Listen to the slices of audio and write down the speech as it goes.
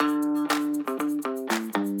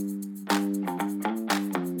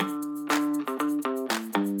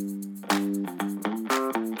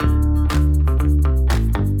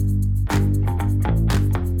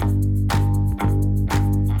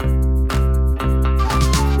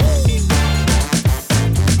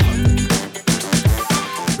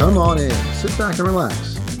Come on in, sit back and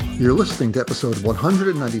relax. You're listening to episode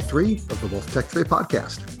 193 of the Wealth Tech Today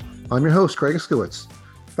podcast. I'm your host, Craig Iskowitz,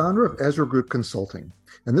 founder of Ezra Group Consulting,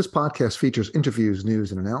 and this podcast features interviews,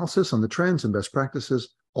 news, and analysis on the trends and best practices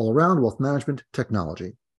all around wealth management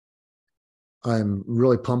technology. I'm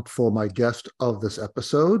really pumped for my guest of this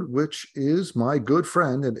episode, which is my good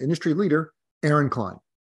friend and industry leader, Aaron Klein.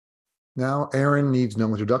 Now, Aaron needs no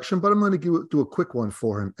introduction, but I'm going to do a quick one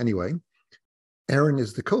for him anyway. Aaron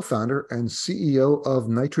is the co-founder and CEO of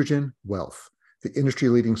Nitrogen Wealth, the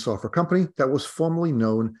industry-leading software company that was formerly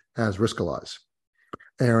known as Riskalyze.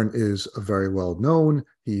 Aaron is very well known.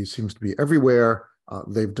 He seems to be everywhere.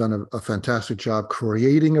 They've done a fantastic job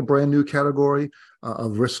creating a brand new category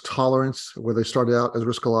of risk tolerance, where they started out as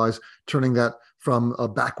Riskalyze, turning that from a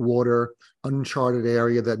backwater, uncharted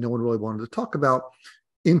area that no one really wanted to talk about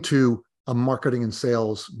into a marketing and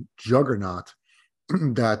sales juggernaut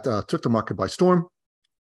that took the market by storm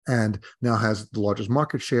and now has the largest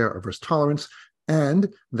market share of risk tolerance. And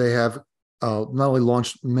they have not only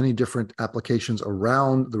launched many different applications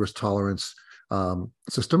around the risk tolerance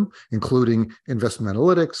system, including investment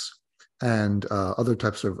analytics and other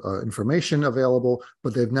types of information available,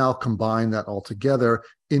 but they've now combined that all together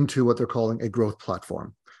into what they're calling a growth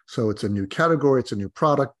platform. So it's a new category, it's a new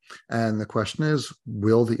product, and the question is,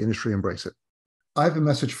 will the industry embrace it? I have a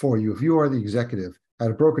message for you. If you are the executive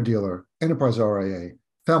at a broker-dealer, enterprise RIA,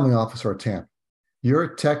 family office, or a TAMP,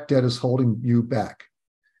 your tech debt is holding you back.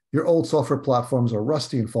 Your old software platforms are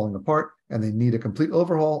rusty and falling apart, and they need a complete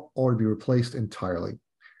overhaul or to be replaced entirely.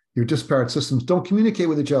 Your disparate systems don't communicate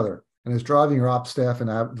with each other, and it's driving your ops staff and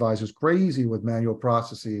advisors crazy with manual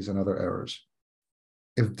processes and other errors.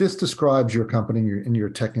 If this describes your company and your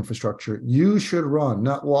tech infrastructure, you should run,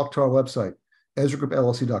 not walk to our website,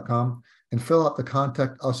 EzraGroupLLC.com, and fill out the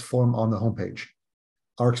Contact Us form on the homepage.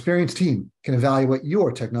 Our experienced team can evaluate your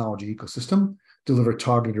technology ecosystem, deliver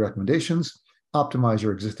targeted recommendations, optimize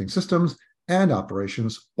your existing systems and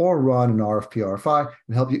operations, or run an RFP, RFI,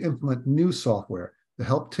 and help you implement new software to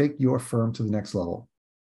help take your firm to the next level.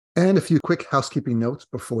 And a few quick housekeeping notes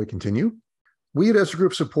before we continue. We at Ezra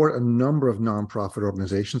Group support a number of nonprofit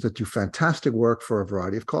organizations that do fantastic work for a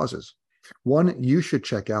variety of causes. One you should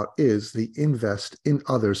check out is the Invest in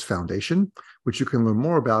Others Foundation, which you can learn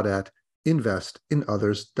more about at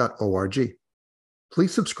investinothers.org.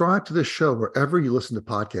 Please subscribe to this show wherever you listen to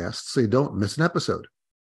podcasts so you don't miss an episode.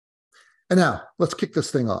 And now, let's kick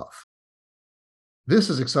this thing off.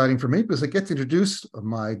 This is exciting for me because I get to introduce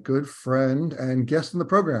my good friend and guest in the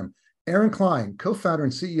program, Aaron Klein, co-founder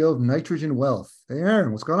and CEO of Nitrogen Wealth. Hey,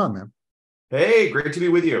 Aaron, what's going on, man? Hey, great to be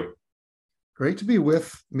with you. Great to be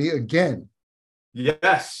with me again.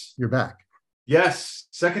 Yes. You're back. Yes.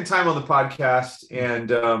 Second time on the podcast.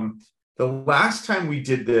 And the last time we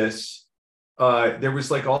did this, there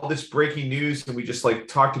was like all this breaking news, and we just like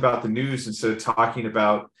talked about the news instead of talking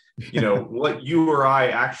about, what you or I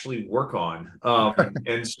actually work on.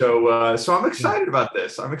 And so I'm excited about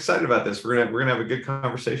this. We're gonna have a good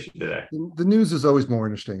conversation today. The news is always more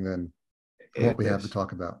interesting than what we have to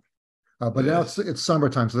talk about. But now it's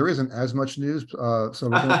summertime, so there isn't as much news. So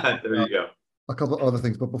we're going there you go. A couple of other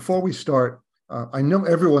things. But before we start, I know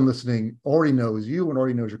everyone listening already knows you and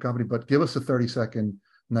already knows your company, but give us a 30-second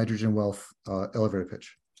Nitrogen Wealth elevator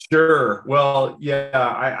pitch. Sure. Well, yeah,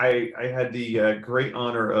 I had the great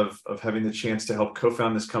honor of having the chance to help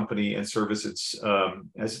co-found this company and serve as its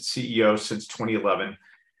CEO since 2011.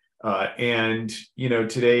 And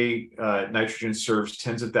today Nitrogen serves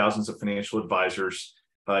tens of thousands of financial advisors,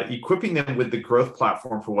 equipping them with the growth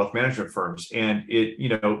platform for wealth management firms. And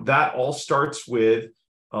that all starts with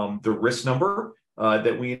the risk number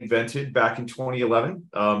that we invented back in 2011.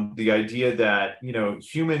 The idea that,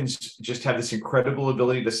 humans just have this incredible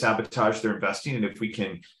ability to sabotage their investing. And if we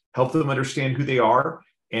can help them understand who they are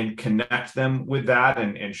and connect them with that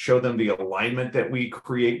and show them the alignment that we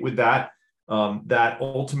create with that, that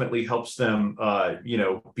ultimately helps them,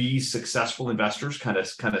 be successful investors, kind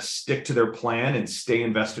of stick to their plan and stay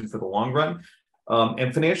invested for the long run.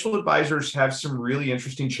 And financial advisors have some really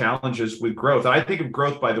interesting challenges with growth. I think of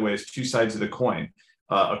growth, by the way, as two sides of the coin: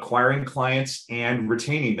 acquiring clients and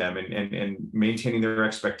retaining them and maintaining their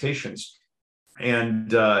expectations.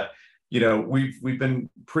 And we've been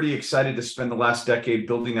pretty excited to spend the last decade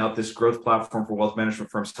building out this growth platform for wealth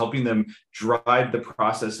management firms, helping them drive the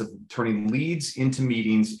process of turning leads into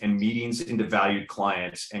meetings and meetings into valued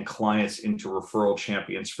clients and clients into referral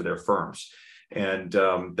champions for their firms. And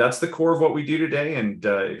that's the core of what we do today, and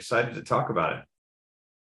excited to talk about it.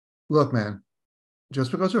 Look, man,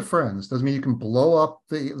 just because we're friends doesn't mean you can blow up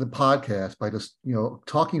the podcast by just,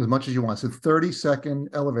 talking as much as you want. It's a 30-second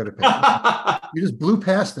elevator pitch. You just blew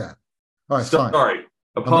past that. All right, fine. Sorry.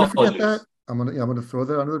 I'm going to forget Apologies. that. I'm going to throw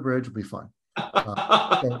that under the bridge. It'll be fine.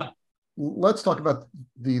 So let's talk about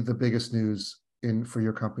the biggest news for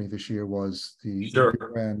your company this year was the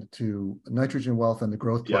brand to Nitrogen Wealth and the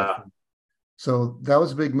growth platform. So that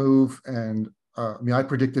was a big move, and I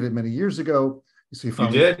predicted it many years ago. So you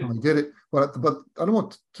finally did it, but I don't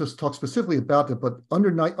want to just talk specifically about that. But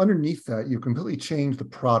underneath that, you completely changed the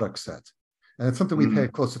product set, and it's something we pay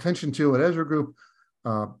close attention to at Ezra Group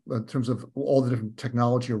in terms of all the different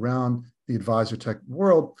technology around the advisor tech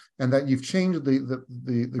world, and that you've changed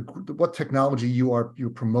the what technology you're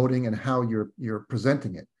promoting and how you're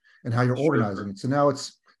presenting it and how you're organizing it. So now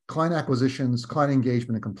it's client acquisitions, client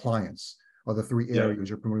engagement, and compliance are the three areas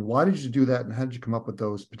you're promoting. Why did you do that, and how did you come up with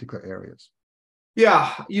those particular areas?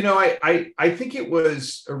 Yeah, I think it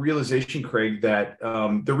was a realization, Craig, that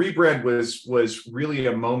the rebrand was really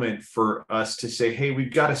a moment for us to say, hey,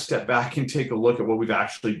 we've got to step back and take a look at what we've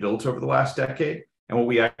actually built over the last decade and what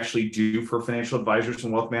we actually do for financial advisors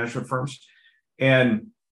and wealth management firms. And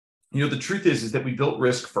the truth is that we built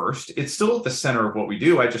risk first. It's still at the center of what we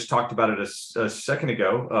do. I just talked about it a second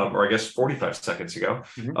ago, or I guess 45 seconds ago.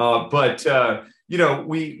 We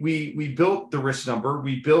built the risk number.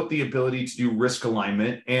 We built the ability to do risk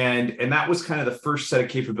alignment, and that was kind of the first set of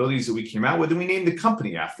capabilities that we came out with, and we named the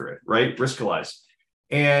company after it, right? Riskalyze.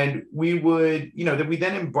 And we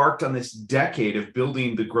then embarked on this decade of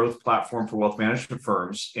building the growth platform for wealth management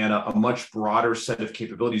firms and a much broader set of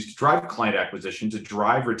capabilities to drive client acquisition, to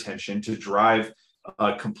drive retention, to drive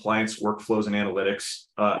compliance workflows and analytics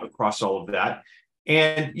across all of that.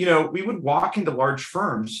 And, we would walk into large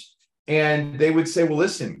firms and they would say, well,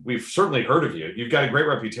 listen, we've certainly heard of you. You've got a great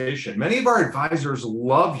reputation. Many of our advisors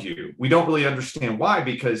love you. We don't really understand why,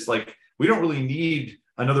 because we don't really need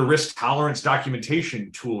another risk tolerance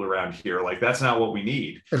documentation tool around here. That's not what we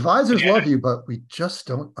need. Advisors love you, but we just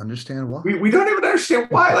don't understand why. We don't even understand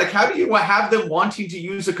why. How do you have them wanting to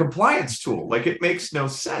use a compliance tool? It makes no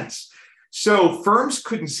sense. So firms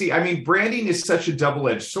couldn't see. Branding is such a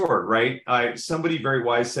double-edged sword, right? Somebody very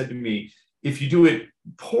wise said to me, if you do it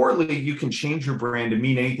poorly, you can change your brand to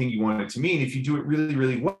mean anything you want it to mean. If you do it really,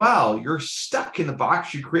 really well, you're stuck in the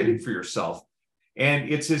box you created for yourself. And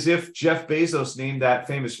it's as if Jeff Bezos named that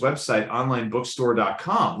famous website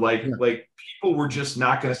onlinebookstore.com. People were just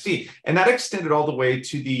not going to see. And that extended all the way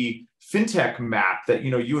to the fintech map that,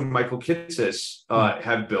 you and Michael Kitces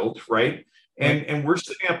have built, right? And we're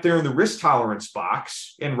sitting up there in the risk tolerance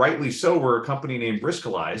box, and rightly so. We're a company named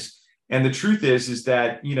Riskalyze. And the truth is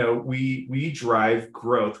that, we drive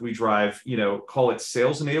growth. We drive, call it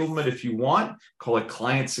sales enablement if you want, call it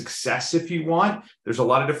client success if you want. There's a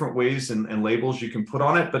lot of different ways and labels you can put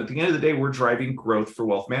on it. But at the end of the day, we're driving growth for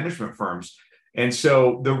wealth management firms. And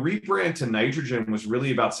so the rebrand to Nitrogen was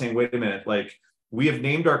really about saying, wait a minute, we have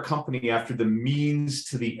named our company after the means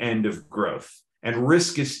to the end of growth. And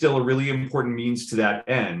risk is still a really important means to that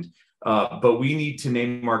end. But we need to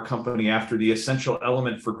name our company after the essential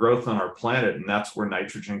element for growth on our planet, and that's where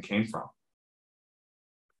Nitrogen came from.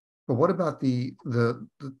 But what about the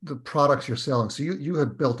products you're selling? So you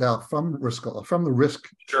had built out from the risk.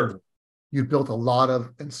 Sure. You built a lot of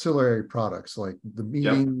ancillary products like the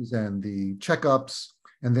meetings and the checkups,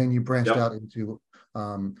 and then you branched out into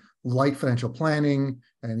light financial planning,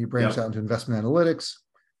 and you branched out into investment analytics.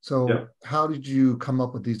 So how did you come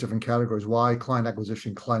up with these different categories? Why client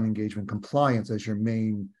acquisition, client engagement, compliance as your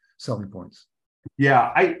main selling points?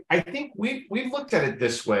 Yeah, I think we've looked at it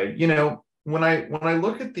this way. When I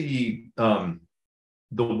look at the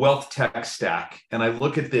wealth tech stack and I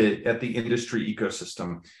look at the industry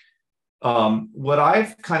ecosystem, what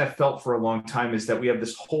I've kind of felt for a long time is that we have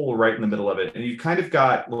this hole right in the middle of it, and you've kind of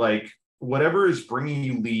got whatever is bringing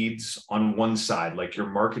you leads on one side, like your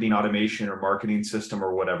marketing automation or marketing system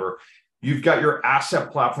or whatever. You've got your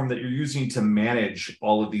asset platform that you're using to manage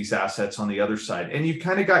all of these assets on the other side. And you've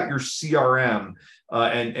kind of got your CRM.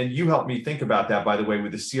 And you helped me think about that, by the way,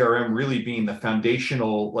 with the CRM really being the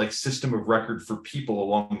foundational system of record for people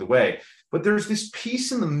along the way. But there's this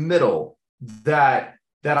piece in the middle that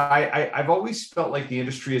I've always felt like the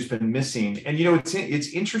industry has been missing. And,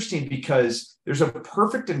 it's interesting because there's a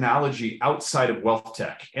perfect analogy outside of wealth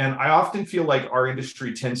tech. And I often feel like our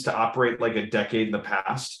industry tends to operate like a decade in the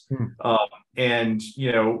past. And,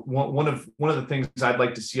 one of the things I'd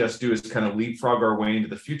like to see us do is kind of leapfrog our way into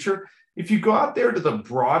the future. If you go out there to the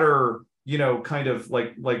broader, kind of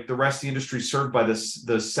like the rest of the industry served by the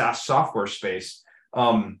SaaS software space,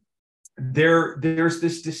 there's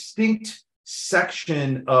this distinct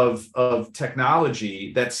section of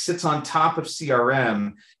technology that sits on top of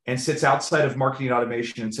CRM and sits outside of marketing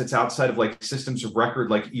automation and sits outside of like systems of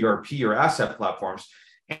record like ERP or asset platforms.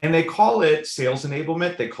 And they call it sales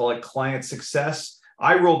enablement. They call it client success.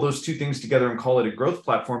 I roll those two things together and call it a growth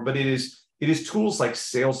platform, but it is tools like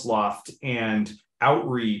SalesLoft and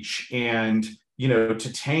Outreach and,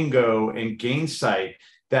 Tatango and Gainsight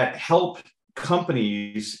that help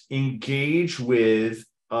companies engage with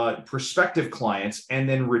prospective clients and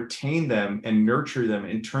then retain them and nurture them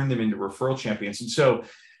and turn them into referral champions. And so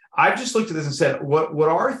I've just looked at this and said, what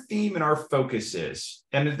our theme and our focus is,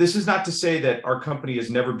 and this is not to say that our company has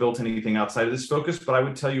never built anything outside of this focus, but I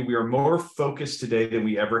would tell you we are more focused today than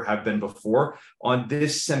we ever have been before on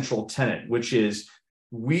this central tenet, which is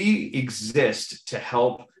we exist to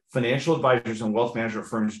help financial advisors and wealth management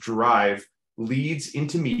firms drive leads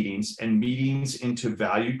into meetings and meetings into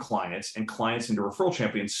valued clients and clients into referral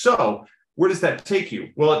champions. So where does that take you?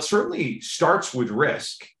 Well, it certainly starts with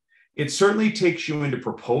risk. It certainly takes you into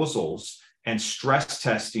proposals and stress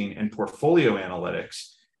testing and portfolio analytics.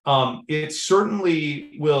 It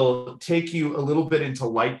certainly will take you a little bit into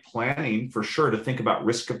light planning for sure to think about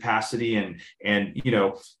risk capacity and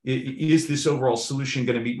is this overall solution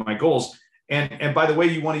going to meet my goals? And by the way,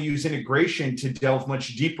 you want to use integration to delve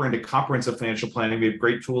much deeper into comprehensive financial planning. We have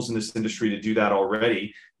great tools in this industry to do that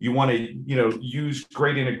already. You want to, use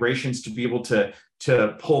great integrations to be able to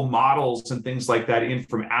pull models and things like that in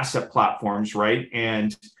from asset platforms, right?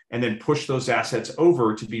 And then push those assets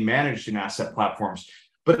over to be managed in asset platforms.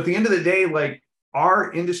 But at the end of the day, like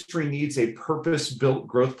our industry needs a purpose-built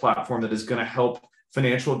growth platform that is going to help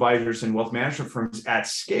financial advisors and wealth management firms at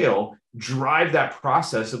scale drive that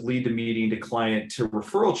process of lead to meeting to client to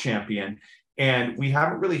referral champion. And we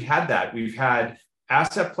haven't really had that. We've had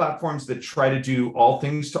asset platforms that try to do all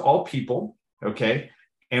things to all people, okay?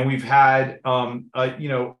 And we've had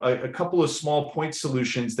a couple of small point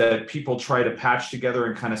solutions that people try to patch together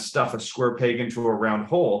and kind of stuff a square peg into a round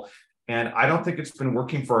hole. And I don't think it's been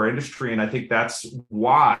working for our industry. And I think that's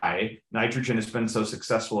why nitrogen has been so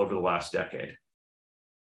successful over the last decade.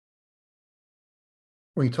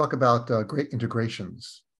 When you talk about great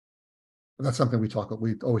integrations, that's something we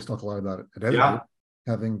always talk a lot about at Edit,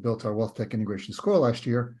 having built our wealth tech integration score last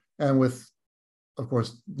year, and with, of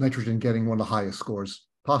course, nitrogen getting one of the highest scores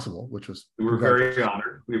possible, which was we were very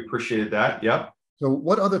honored. We appreciated that. Yep. So,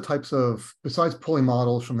 what other types of, besides pulling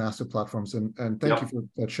models from asset platforms, and thank you for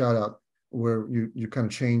that shout out, where you kind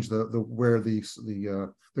of change where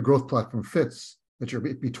the growth platform fits, that you're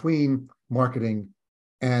between marketing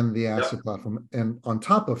and the asset platform and on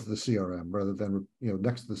top of the CRM rather than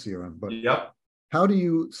next to the CRM. But how do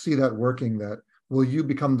you see that working? That will you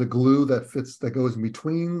become the glue that goes in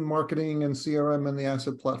between marketing and CRM and the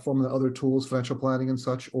asset platform and the other tools, financial planning and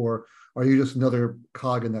such, or are you just another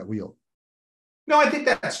cog in that wheel? No, I think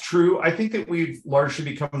that's true. I think that we've largely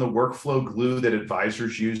become the workflow glue that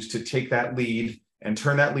advisors use to take that lead and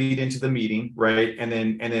turn that lead into the meeting, right? And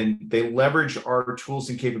then they leverage our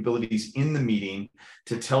tools and capabilities in the meeting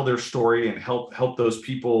to tell their story and help those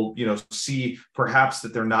people, see perhaps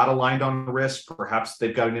that they're not aligned on risk, perhaps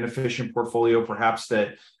they've got an inefficient portfolio, perhaps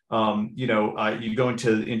that you go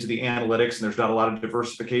into the analytics and there's not a lot of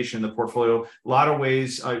diversification in the portfolio. A lot of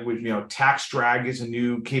ways, tax drag is a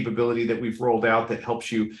new capability that we've rolled out that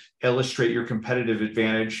helps you illustrate your competitive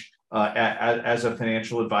advantage as a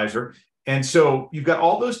financial advisor. And so you've got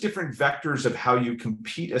all those different vectors of how you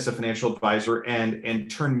compete as a financial advisor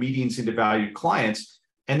and turn meetings into valued clients.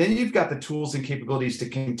 And then you've got the tools and capabilities to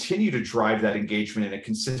continue to drive that engagement in a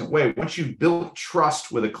consistent way. Once you've built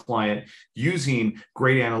trust with a client using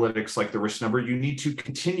great analytics like the risk number, you need to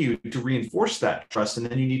continue to reinforce that trust. And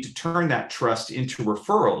then you need to turn that trust into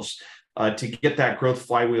referrals to get that growth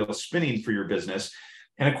flywheel spinning for your business.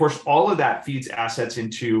 And of course, all of that feeds assets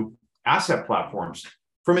into asset platforms.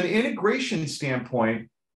 From an integration standpoint,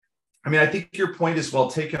 I think your point is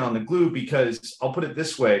well taken on the glue, because I'll put it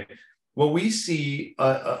this way. What we see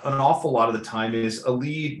an awful lot of the time is a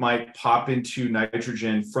lead might pop into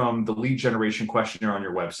nitrogen from the lead generation questionnaire on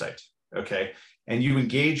your website, okay? And you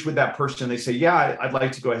engage with that person, and they say, yeah, I'd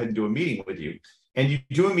like to go ahead and do a meeting with you. And you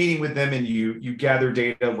do a meeting with them and you gather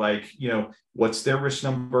data like, what's their risk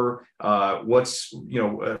number? Let's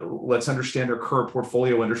understand their current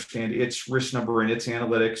portfolio, understand its risk number and its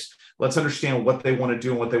analytics. Let's understand what they want to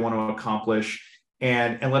do and what they want to accomplish.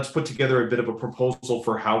 And let's put together a bit of a proposal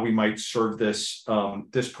for how we might serve this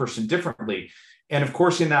person differently. And of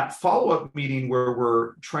course, in that follow-up meeting where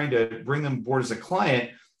we're trying to bring them aboard as a client,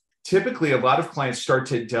 typically, a lot of clients start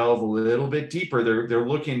to delve a little bit deeper. They're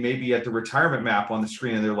looking maybe at the retirement map on the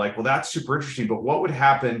screen, and they're like, well, that's super interesting, but what would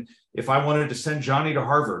happen if I wanted to send Johnny to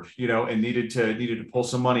Harvard, and needed to pull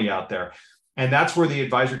some money out there. And that's where the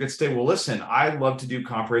advisor gets to say, well, listen, I love to do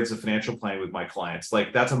comprehensive financial planning with my clients.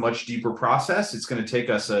 Like, that's a much deeper process. It's going to take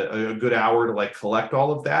us a good hour to like collect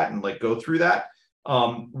all of that and like go through that.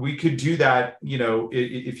 We could do that,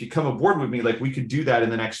 if you come aboard with me, like we could do that in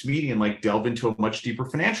the next meeting and like delve into a much deeper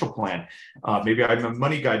financial plan. Maybe I'm a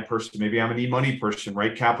money guide person, maybe I'm an e-money person,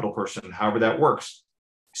 right? Capital person, however that works.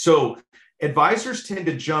 So advisors tend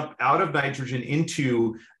to jump out of nitrogen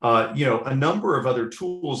into, a number of other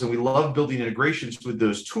tools, and we love building integrations with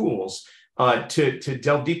those tools to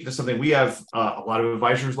delve deep into something. We have a lot of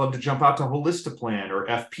advisors love to jump out to Holistiplan or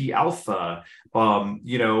FP Alpha,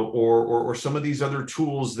 or some of these other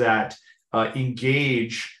tools that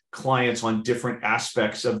engage clients on different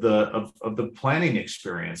aspects of the planning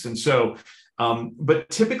experience. And so, but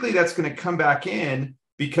typically that's going to come back in,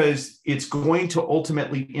 because it's going to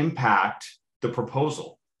ultimately impact the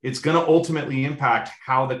proposal. It's going to ultimately impact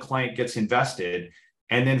how the client gets invested.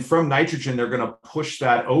 And then from nitrogen, they're going to push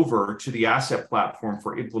that over to the asset platform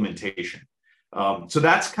for implementation. So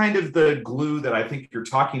that's kind of the glue that I think you're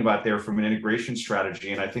talking about there from an integration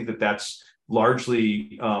strategy. And I think that that's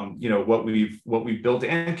largely, what we've built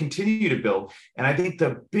and continue to build. And I think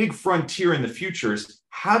the big frontier in the future is,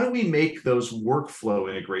 how do we make those workflow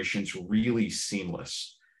integrations really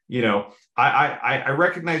seamless? I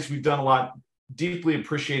recognize we've done a lot, deeply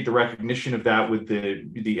appreciate the recognition of that with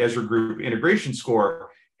the Ezra Group integration score.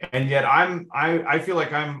 And yet I feel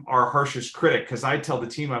like I'm our harshest critic, because I tell the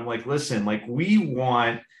team, I'm like, listen, like we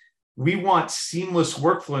want seamless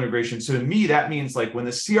workflow integration. So to me, that means like when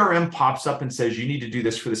the CRM pops up and says you need to do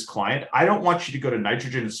this for this client, I don't want you to go to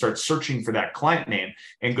nitrogen and start searching for that client name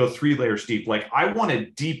and go 3 layers deep. Like, I want a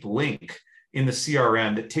deep link in the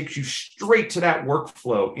CRM that takes you straight to that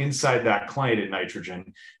workflow inside that client in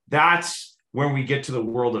nitrogen. That's when we get to the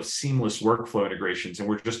world of seamless workflow integrations, and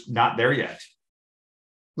we're just not there yet.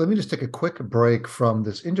 Let me just take a quick break from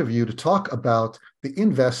this interview to talk about the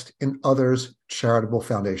Invest in Others Charitable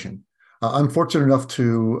Foundation. I'm fortunate enough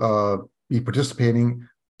to be participating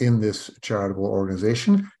in this charitable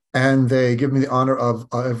organization, and they give me the honor of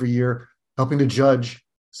every year helping to judge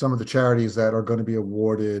some of the charities that are going to be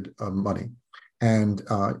awarded money. And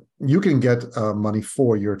you can get money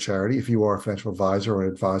for your charity if you are a financial advisor or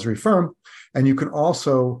an advisory firm. And you can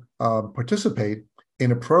also participate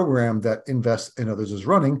in a program that Invest in Others is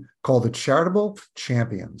running called the Charitable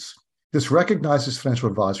Champions. This recognizes financial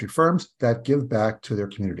advisory firms that give back to their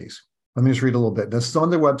communities. Let me just read a little bit. This is on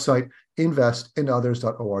their website,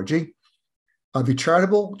 investinothers.org. The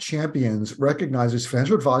Charitable Champions recognizes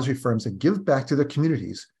financial advisory firms that give back to their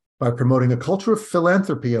communities by promoting a culture of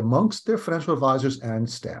philanthropy amongst their financial advisors and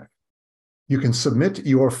staff. You can submit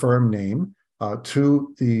your firm name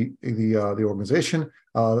to the organization.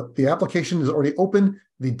 The application is already open.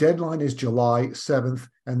 The deadline is July 7th,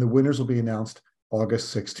 and the winners will be announced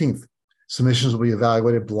August 16th. Submissions will be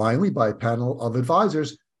evaluated blindly by a panel of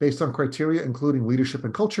advisors based on criteria including leadership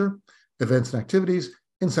and culture, events and activities,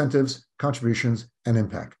 incentives, contributions, and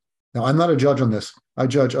impact. Now, I'm not a judge on this. I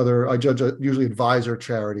judge usually advisor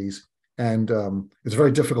charities, and it's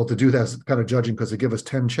very difficult to do that kind of judging, because they give us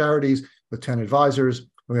 10 charities with 10 advisors, and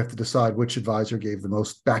we have to decide which advisor gave the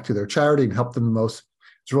most back to their charity and helped them the most.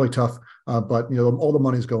 It's really tough, but all the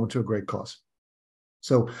money is going to a great cause.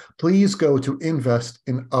 So please go to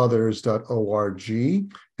investinothers.org,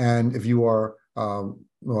 and if you are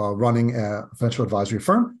running a financial advisory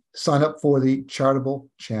firm, sign up for the Charitable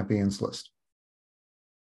Champions list.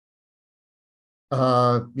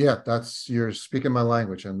 You're speaking my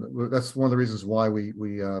language, and that's one of the reasons why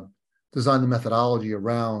we designed the methodology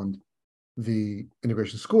around the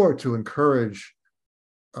integration score to encourage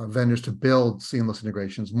vendors to build seamless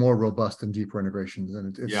integrations, more robust and deeper integrations,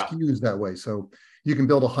 and it skews that way. So you can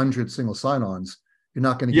build 100 single sign-ons. You're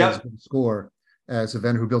not going to get as good a score as a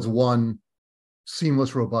vendor who builds one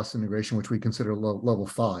seamless, robust integration, which we consider level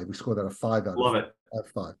 5. We score that a 5 out of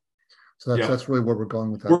 5. So that's really where we're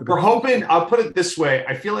going with that. We're hoping, I'll put it this way,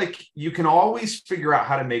 I feel like you can always figure out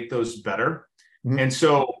how to make those better. Mm-hmm. And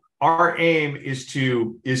so our aim is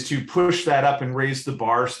to push that up and raise the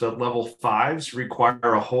bar so that level 5s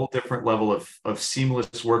require a whole different level of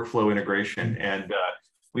seamless workflow integration. Mm-hmm. And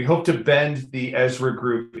we hope to bend the Ezra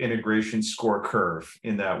Group integration score curve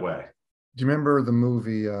in that way. Do you remember the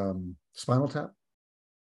movie Spinal Tap?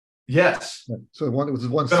 Yes. So it was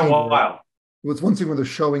one scene. It's been a while. It was one scene where they're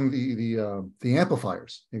showing the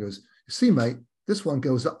amplifiers. He goes, "You see, mate, this one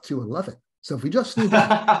goes up to 11. So if we just need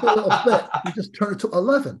that little bit, we just turn it to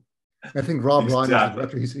 11." I think Rob Ryan is the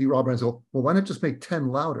director. Rob Ryan's go, "Well, why not just make 10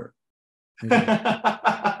 louder?" Goes,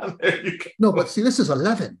 there you go. No, but see, this is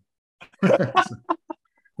 11.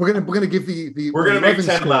 We're gonna give the We're gonna make 11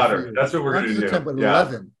 10 score for louder. you. That's what we're Not gonna just a 10, do. but Yeah.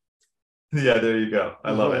 11. Yeah, there you go. I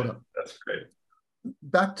Just love roll it. it up. That's great.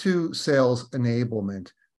 Back to sales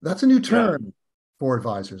enablement. That's a new Yeah, term for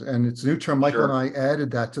advisors, and it's a new term. Michael and sure. I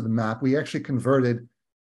added that to the map. We actually converted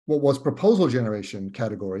what was proposal generation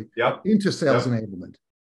category Yep. into sales Yep. enablement.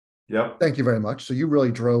 Yep. Thank you very much. So you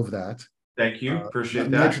really drove that. Thank you. Appreciate that.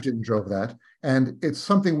 Nitrogen drove that. And it's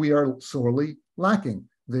something we are sorely lacking.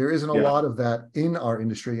 There isn't a Yeah. lot of that in our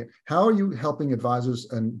industry. How are you helping advisors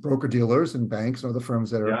and broker dealers and banks and other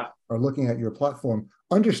firms that Yeah. are looking at your platform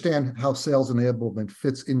understand how sales enablement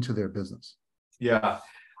fits into their business? Yeah.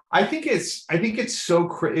 I think it's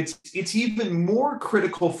it's even more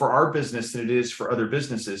critical for our business than it is for other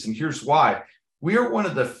businesses. And here's why. We are one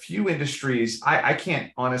of the few industries, I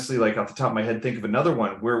can't honestly, like off the top of my head, think of another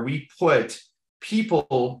one where we put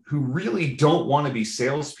people who really don't want to be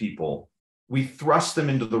salespeople, we thrust them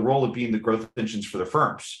into the role of being the growth engines for their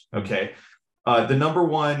firms. Okay. The number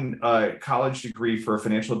one college degree for a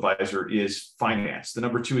financial advisor is finance. The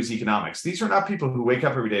number two is economics. These are not people who wake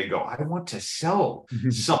up every day and go, I want to sell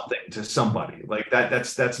something to somebody like that.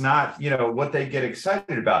 That's not, what they get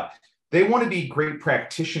excited about. They want to be great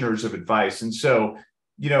practitioners of advice. And so,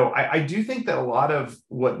 I do think that a lot of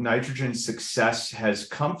what Nitrogen's success has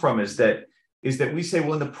come from is that we say,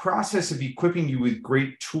 well, in the process of equipping you with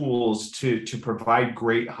great tools to provide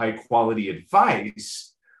great high quality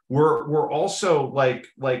advice, we're also like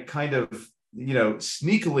kind of,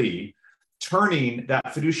 sneakily turning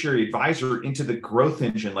that fiduciary advisor into the growth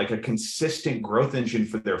engine, like a consistent growth engine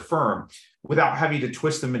for their firm, without having to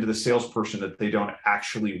twist them into the salesperson that they don't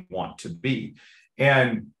actually want to be.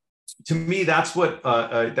 And to me, that's what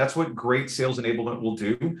great sales enablement will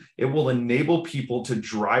do. It will enable people to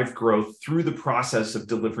drive growth through the process of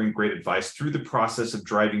delivering great advice, through the process of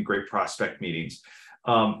driving great prospect meetings.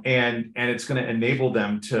 And it's going to enable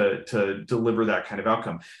them to deliver that kind of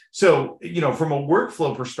outcome. So, from a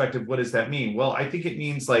workflow perspective, what does that mean? Well, I think it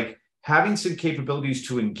means like having some capabilities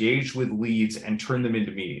to engage with leads and turn them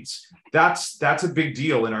into meetings. That's a big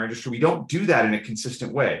deal in our industry. We don't do that in a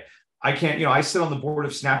consistent way. I can't, I sit on the board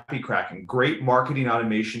of Snappy Kraken, great marketing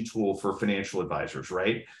automation tool for financial advisors,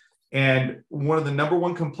 right? And one of the number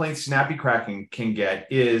one complaints Snappy Kraken can get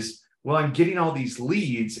is, well, I'm getting all these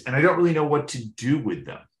leads and I don't really know what to do with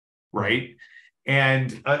them, right?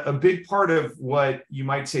 And a big part of what you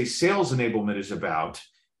might say sales enablement is about,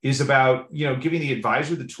 giving the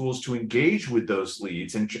advisor the tools to engage with those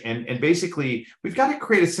leads. And basically, we've got to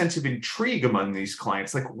create a sense of intrigue among these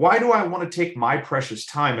clients. Like, why do I want to take my precious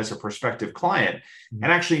time as a prospective client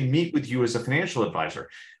and actually meet with you as a financial advisor?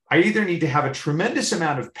 I either need to have a tremendous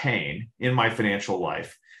amount of pain in my financial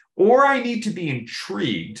life, or I need to be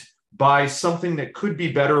intrigued by something that could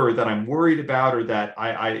be better, or that I'm worried about, or that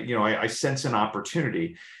I sense an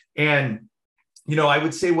opportunity. And, I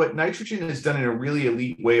would say what Nitrogen has done in a really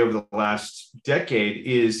elite way over the last decade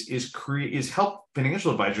is help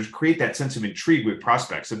financial advisors create that sense of intrigue with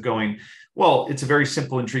prospects of going, well, it's a very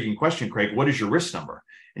simple, intriguing question, Craig. What is your risk number?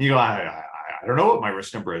 And you go, I don't know what my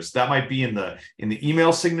risk number is. That might be in the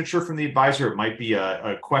email signature from the advisor. It might be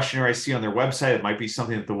a questionnaire I see on their website. It might be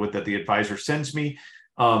something that the advisor sends me.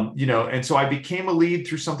 And so I became a lead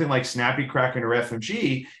through something like Snappy Kraken or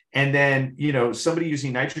FMG. And then, somebody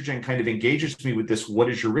using Nitrogen kind of engages me with this, what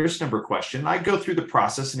is your risk number question? I go through the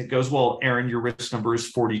process and it goes, well, Aaron, your risk number is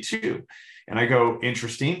 42. And I go,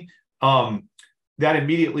 interesting. That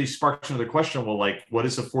immediately sparks another question. Well, like, what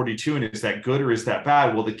is a 42 and is that good or is that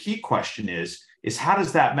bad? Well, the key question is how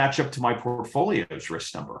does that match up to my portfolio's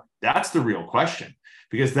risk number? That's the real question,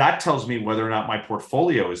 because that tells me whether or not my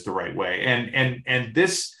portfolio is the right way. And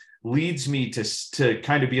this leads me to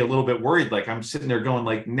kind of be a little bit worried. Like, I'm sitting there going,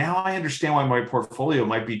 like, now I understand why my portfolio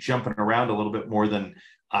might be jumping around a little bit more than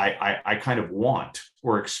I kind of want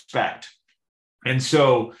or expect. And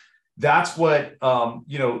so that's what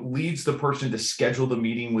leads the person to schedule the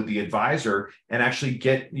meeting with the advisor and actually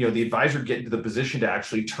get the advisor get into the position to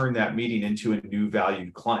actually turn that meeting into a new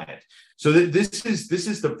valued client. So this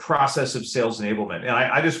is the process of sales enablement. And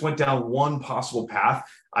I just went down one possible path.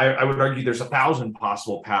 I would argue there's 1,000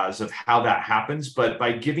 possible paths of how that happens, but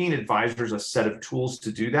by giving advisors a set of tools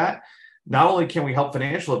to do that, not only can we help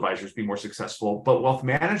financial advisors be more successful, but wealth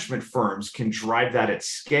management firms can drive that at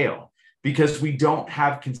scale, because we don't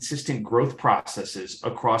have consistent growth processes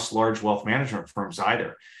across large wealth management firms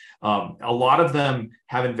either. A lot of them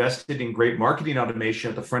have invested in great marketing automation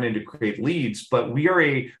at the front end to create leads, but we are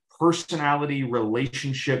a personality,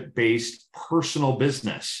 relationship-based personal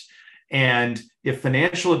business. And if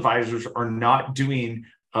financial advisors are not doing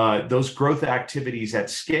those growth activities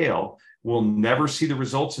at scale, we'll never see the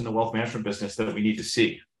results in the wealth management business that we need to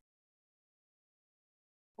see.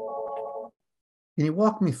 Can you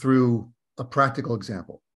walk me through a practical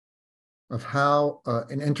example of how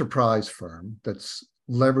an enterprise firm that's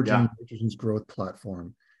leveraging Nitrogen's growth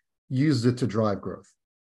platform used it to drive growth?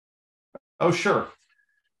 Oh, sure.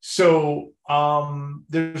 So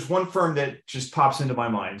there's one firm that just pops into my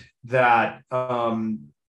mind that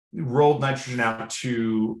rolled Nitrogen out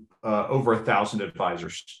to over 1,000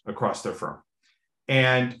 advisors across their firm.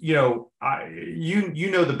 And you know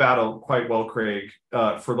the battle quite well, Craig,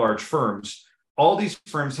 for large firms. All these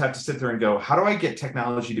firms have to sit there and go, how do I get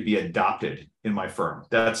technology to be adopted in my firm?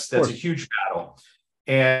 That's a huge battle.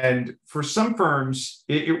 And for some firms,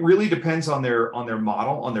 it really depends on their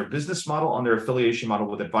model, on their business model, on their affiliation model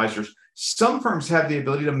with advisors. Some firms have the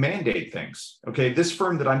ability to mandate things. Okay, this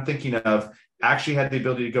firm that I'm thinking of actually had the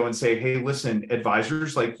ability to go and say, hey, listen,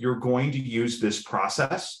 advisors, like, you're going to use this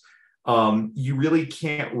process. You really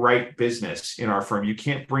can't write business in our firm. You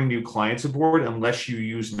can't bring new clients aboard unless you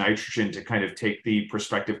use Nitrogen to kind of take the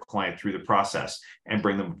prospective client through the process and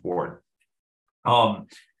bring them aboard.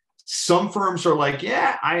 Some firms are like,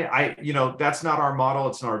 yeah, I that's not our model.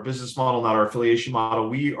 It's not our business model, not our affiliation model.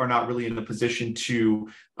 We are not really in the position to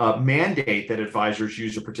mandate that advisors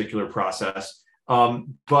use a particular process.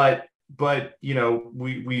 But we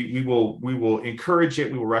will encourage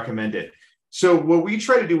it. We will recommend it. So what we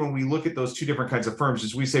try to do when we look at those two different kinds of firms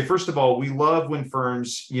is we say, first of all, we love when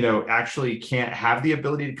firms, actually can't have the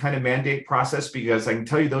ability to kind of mandate process, because I can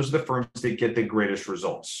tell you those are the firms that get the greatest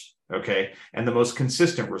results, okay, and the most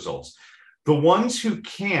consistent results. The ones who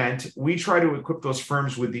can't, we try to equip those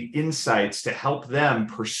firms with the insights to help them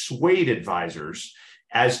persuade advisors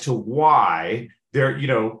as to why they're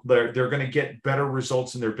going to get better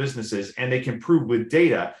results in their businesses, and they can prove with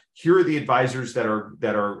data. Here are the advisors that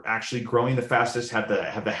are actually growing the fastest, have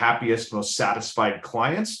the happiest, most satisfied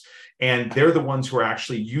clients, and they're the ones who are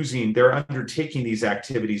actually they're undertaking these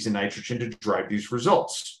activities in Nitrogen to drive these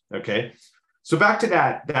results. Okay, so back to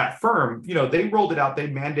that firm, they rolled it out, they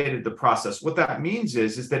mandated the process. What that means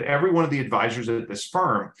is that every one of the advisors at this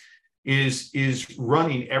firm is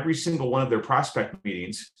running every single one of their prospect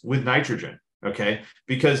meetings with Nitrogen. Okay,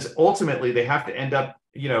 because ultimately they have to end up,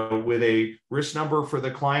 with a risk number for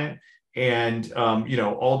the client, and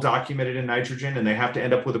all documented in Nitrogen, and they have to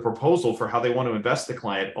end up with a proposal for how they want to invest the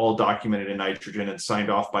client, all documented in Nitrogen and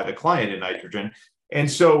signed off by the client in Nitrogen.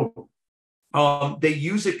 And so they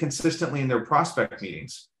use it consistently in their prospect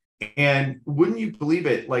meetings. And wouldn't you believe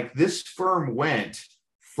it? Like, this firm went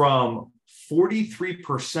from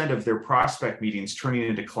 43% of their prospect meetings turning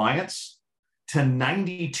into clients to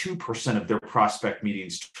 92% of their prospect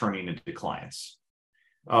meetings turning into clients.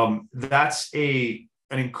 That's an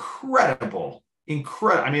incredible, I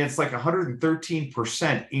mean, it's like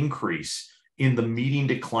 113% increase in the meeting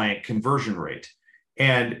to client conversion rate.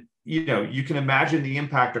 And, you can imagine the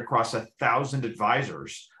impact across 1,000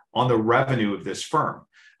 advisors on the revenue of this firm.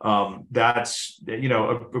 That's,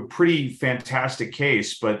 a pretty fantastic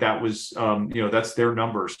case, but that was, that's their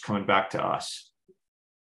numbers coming back to us.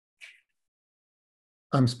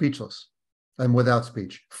 I'm speechless. I'm without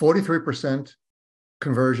speech. 43%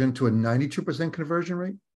 conversion to a 92% conversion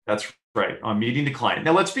rate? That's right, on meeting to client.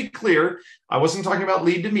 Now, let's be clear. I wasn't talking about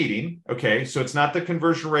lead to meeting. Okay, so it's not the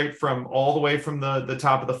conversion rate from all the way from the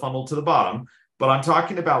top of the funnel to the bottom. But I'm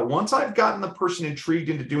talking about once I've gotten the person intrigued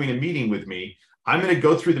into doing a meeting with me, I'm going to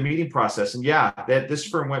go through the meeting process. And that this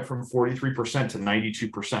firm went from 43% to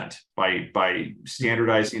 92% by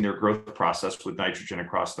standardizing their growth process with Nitrogen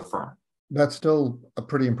across the firm. That's still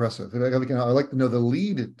pretty impressive. I like to know the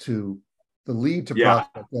lead to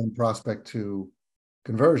prospect and prospect to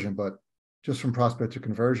conversion, but just from prospect to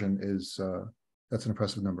conversion that's an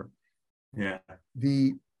impressive number. Yeah.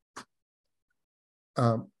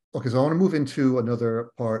 Okay, so I want to move into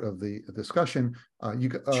another part of the discussion.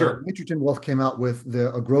 Sure. Nitrogen Wealth came out with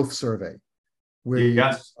a growth survey where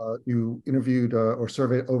you interviewed or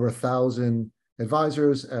surveyed over 1,000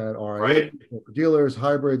 advisors at RIA, dealers,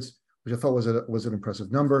 hybrids, which I thought was an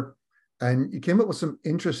impressive number. And you came up with some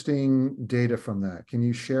interesting data from that. Can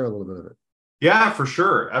you share a little bit of it? Yeah, for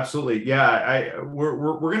sure. Absolutely. Yeah.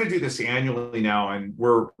 We're going to do this annually now, and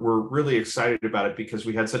we're really excited about it because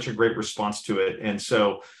we had such a great response to it. And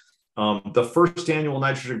so the first annual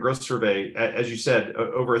Nitrogen Growth Survey, as you said,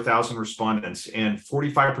 over 1,000 respondents, and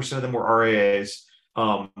 45% of them were RIAs.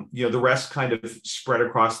 The rest kind of spread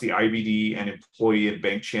across the IBD and employee and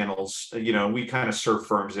bank channels. We kind of serve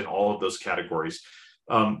firms in all of those categories.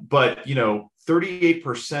 But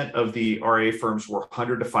 38% of the RIA firms were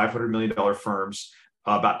 $100 to $500 million firms.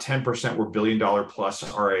 About 10% were $1 billion plus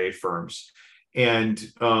RIA firms. And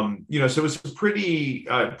so it was a pretty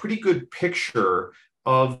good picture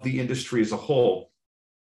of the industry as a whole.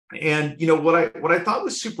 And what I thought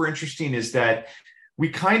was super interesting is that we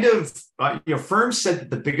kind of firms said that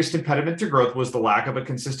the biggest impediment to growth was the lack of a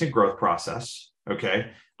consistent growth process.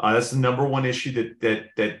 Okay, that's the number one issue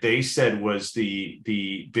that they said was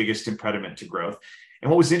the biggest impediment to growth. And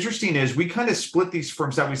what was interesting is we kind of split these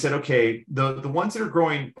firms out. We said, okay, the ones that are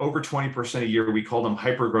growing over 20% a year, we call them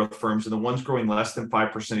hyper growth firms, and the ones growing less than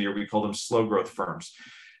 5% a year, we call them slow growth firms.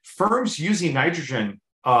 Firms using nitrogen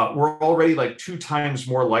were already like 2 times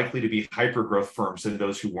more likely to be hyper growth firms than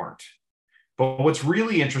those who weren't. But what's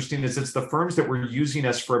really interesting is it's the firms that were using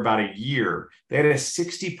us for about a year, they had a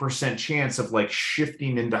 60% chance of like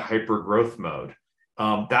shifting into hyper growth mode.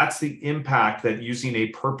 That's the impact that using a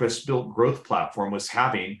purpose-built growth platform was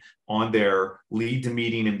having on their lead to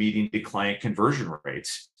meeting and meeting to client conversion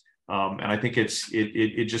rates. And I think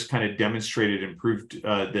it just kind of demonstrated and proved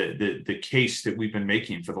the case that we've been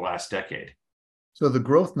making for the last decade. So the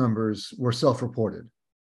growth numbers were self-reported.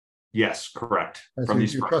 Yes, correct. And so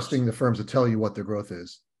you're trusting the firms to tell you what their growth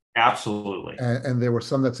is. Absolutely. And there were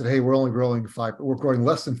some that said, "Hey, we're only growing we're growing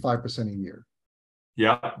less than 5% a year."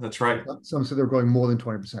 Yeah, that's right. Some said they're growing more than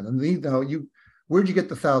 20%. And where'd you get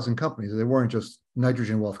the 1,000 companies? They weren't just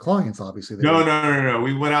Nitrogen Wealth clients, obviously. No.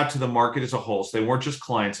 We went out to the market as a whole, so they weren't just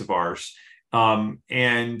clients of ours. And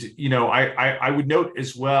I would note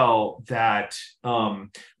as well that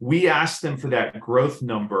we asked them for that growth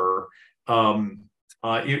number.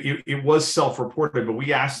 It was self-reported, but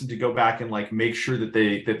we asked them to go back and like make sure that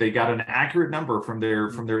they got an accurate number from their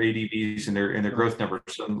ADVs and their growth numbers,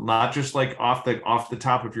 so not just like off the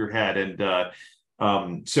top of your head.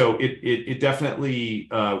 And so it definitely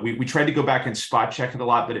we tried to go back and spot check it a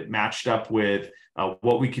lot, but it matched up with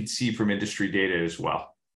what we could see from industry data as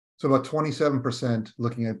well. So about 27%,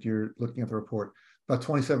 looking at the report, about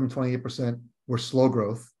 28% were slow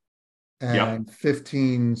growth. And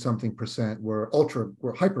 15 something percent were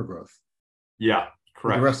hyper growth. Yeah,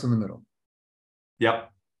 correct. The rest in the middle.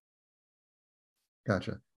 Yep.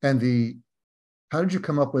 Gotcha. And how did you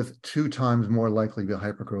come up with 2 times more likely to be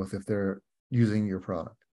hyper growth if they're using your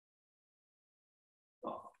product?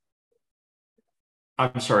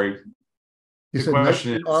 I'm sorry. You said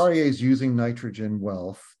RIAs using Nitrogen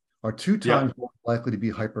Wealth are 2 times more likely to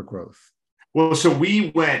be hyper growth. Well, so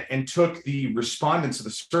we went and took the respondents of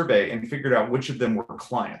the survey and figured out which of them were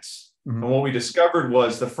clients. Mm-hmm. And what we discovered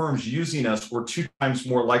was the firms using us were 2 times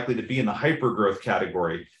more likely to be in the hyper growth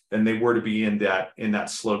category than they were to be in that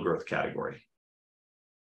slow growth category.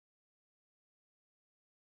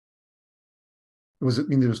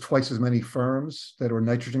 There was twice as many firms that were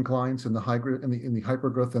nitrogen clients in the in the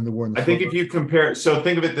hyper growth than there were in the I think if you compare, so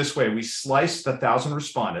think of it this way, we sliced 1,000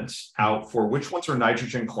 respondents out for which ones are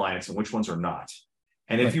nitrogen clients and which ones are not.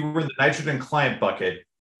 And if you were in the nitrogen client bucket,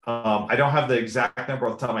 I don't have the exact number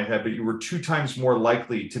off the top of my head, but you were 2 times more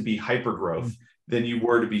likely to be hyper growth than you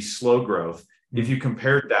were to be slow growth if you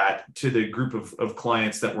compared that to the group of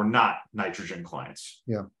clients that were not nitrogen clients.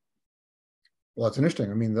 Yeah. Well, that's interesting.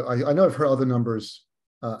 I mean, I know I've heard other numbers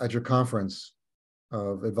at your conference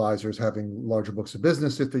of advisors having larger books of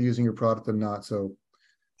business if they're using your product than not. So,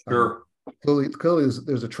 sure. Clearly,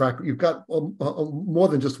 there's a track. You've got more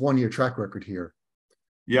than just 1 year track record here.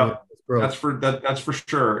 Yeah, that's for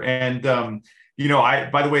sure. And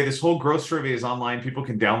by the way, this whole growth survey is online. People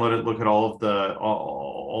can download it, look at all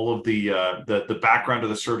of the background of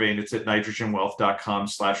the survey, and it's at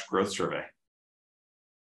nitrogenwealth.com/growth survey.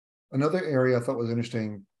 Another area I thought was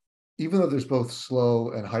interesting, even though there's both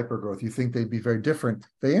slow and hyper growth, you think they'd be very different.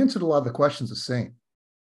 They answered a lot of the questions the same.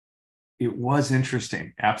 It was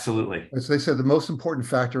interesting. Absolutely. So they said the most important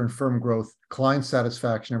factor in firm growth, client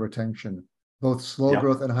satisfaction and retention. Both slow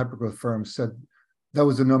growth and hyper growth firms said that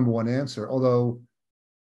was the number one answer. Although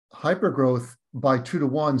hyper growth by 2 to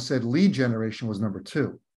 1 said lead generation was number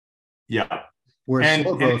 2. Yeah. Where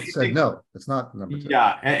slow growth said, no, it's not number 2.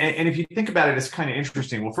 Yeah. And if you think about it, it's kind of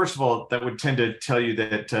interesting. Well, first of all, that would tend to tell you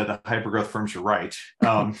that the hypergrowth firms are right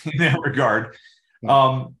in that regard.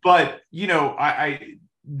 But,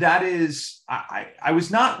 I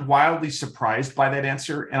was not wildly surprised by that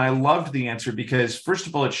answer. And I loved the answer because, first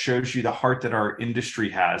of all, it shows you the heart that our industry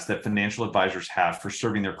has, that financial advisors have for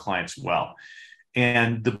serving their clients well.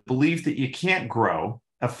 And the belief that you can't grow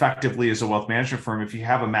effectively as a wealth management firm if you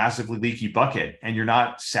have a massively leaky bucket and you're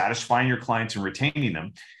not satisfying your clients and retaining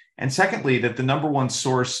them. And secondly, that the number one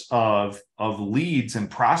source of leads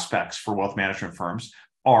and prospects for wealth management firms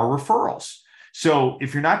are referrals. So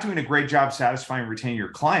if you're not doing a great job satisfying and retaining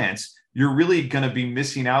your clients, you're really going to be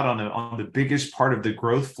missing out on the biggest part of the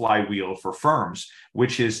growth flywheel for firms,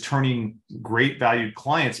 which is turning great valued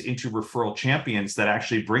clients into referral champions that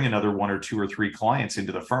actually bring another one or two or three clients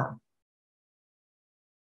into the firm.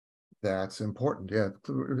 That's important. Yeah.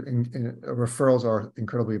 Referrals are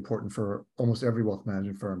incredibly important for almost every wealth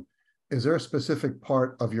management firm. Is there a specific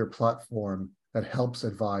part of your platform that helps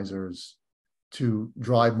advisors to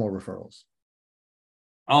drive more referrals?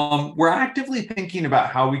 We're actively thinking about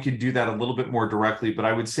how we could do that a little bit more directly, but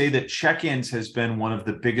I would say that check-ins has been one of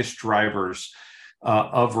the biggest drivers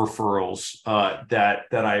of referrals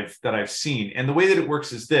that I've seen. And the way that it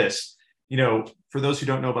works is this. For those who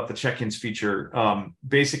don't know about the check-ins feature,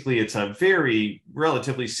 basically it's a very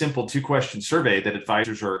relatively simple 2-question survey that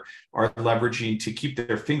advisors are leveraging to keep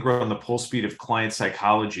their finger on the pulse speed of client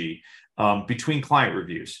psychology between client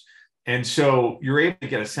reviews. And so you're able to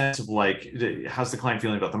get a sense of how's the client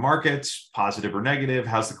feeling about the markets, positive or negative?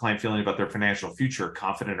 How's the client feeling about their financial future,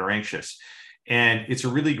 confident or anxious? And it's a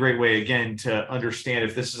really great way, again, to understand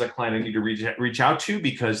if this is a client I need to reach out to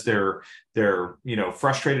because they're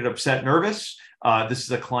frustrated, upset, nervous. This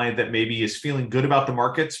is a client that maybe is feeling good about the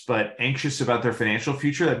markets, but anxious about their financial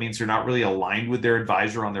future. That means they're not really aligned with their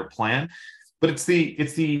advisor on their plan. But it's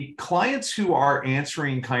the clients who are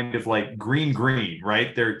answering kind of like green,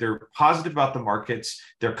 right? They're positive about the markets.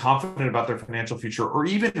 They're confident about their financial future, or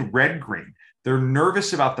even red, green. They're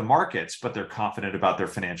nervous about the markets, but they're confident about their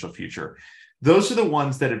financial future. Those are the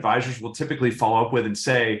ones that advisors will typically follow up with and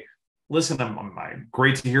say, listen, I'm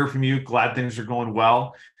great to hear from you. Glad things are going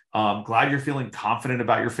well. Glad you're feeling confident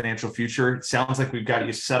about your financial future. It sounds like we've got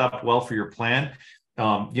you set up well for your plan.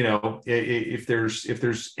 If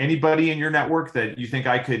there's anybody in your network that you think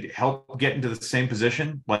I could help get into the same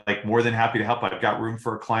position, like more than happy to help. I've got room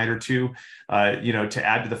for a client or two, to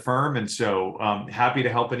add to the firm. And so happy to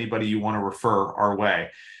help anybody you want to refer our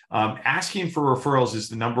way. Asking for referrals is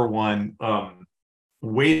the number one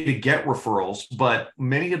way to get referrals, but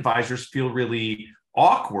many advisors feel really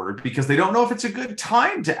awkward because they don't know if it's a good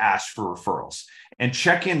time to ask for referrals. And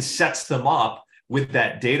check-in sets them up with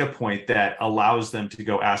that data point that allows them to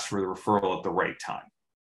go ask for the referral at the right time.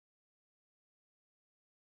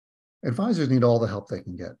 Advisors need all the help they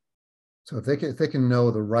can get. So if they can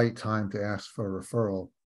know the right time to ask for a referral,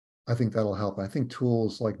 I think that'll help. I think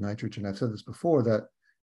tools like Nitrogen, I've said this before, that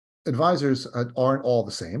advisors aren't all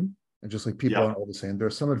the same. And just like people aren't all the same, there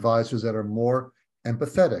are some advisors that are more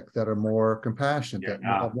empathetic, that are more compassionate,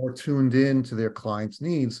 that are more tuned in to their clients'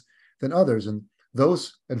 needs than others. And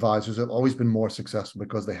those advisors have always been more successful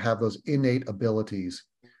because they have those innate abilities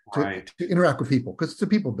to interact with people, because it's a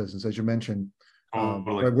people business, as you mentioned.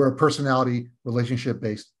 We're a personality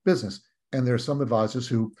relationship-based business. And there are some advisors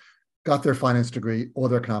who got their finance degree or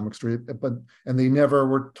their economics degree, and they never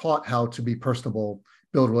were taught how to be personable,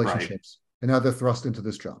 build relationships. And now they're thrust into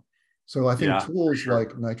this job. So I think tools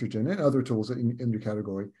like Nitrogen and other tools in your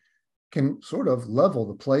category can sort of level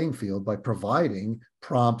the playing field by providing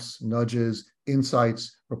prompts, nudges,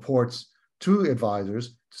 insights, reports to advisors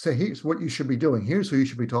to say, here's what you should be doing. Here's who you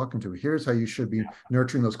should be talking to. Here's how you should be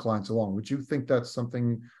nurturing those clients along. Would you think that's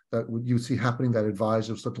something that you see happening, that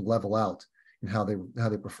advisors start to level out in how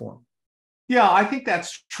they perform? Yeah, I think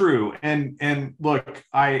that's true. And look,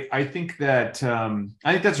 I think that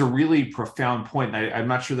I think that's a really profound point. I'm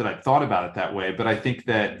not sure that I thought about it that way, but I think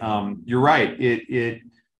that you're right.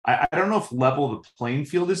 I don't know if level the playing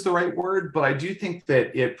field is the right word, but I do think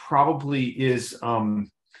that it probably is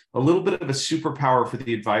a little bit of a superpower for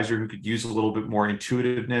the advisor who could use a little bit more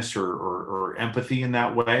intuitiveness or empathy in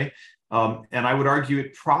that way. And I would argue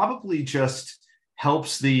it probably just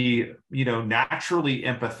helps the naturally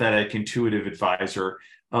empathetic, intuitive advisor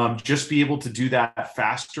just be able to do that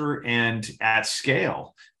faster and at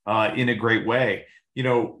scale in a great way.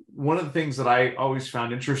 One of the things that I always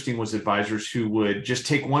found interesting was advisors who would just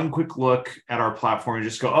take one quick look at our platform and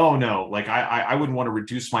just go, oh no, like I wouldn't want to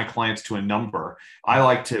reduce my clients to a number. I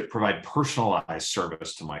like to provide personalized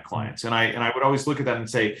service to my clients. And I would always look at that and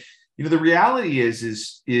say, the reality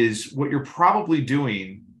is what you're probably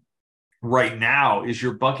doing right now is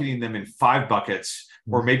you're bucketing them in 5 buckets,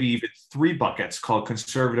 or maybe even 3 buckets called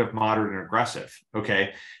conservative, moderate, and aggressive.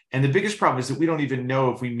 Okay. And the biggest problem is that we don't even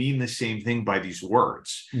know if we mean the same thing by these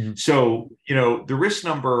words. So, the risk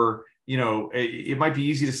number, it might be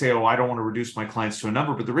easy to say, oh, I don't want to reduce my clients to a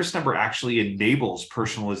number, but the risk number actually enables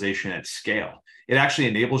personalization at scale. It actually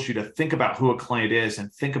enables you to think about who a client is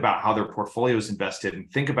and think about how their portfolio is invested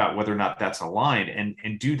and think about whether or not that's aligned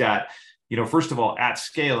and do that, first of all, at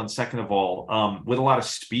scale, and second of all, with a lot of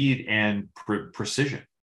speed and precision.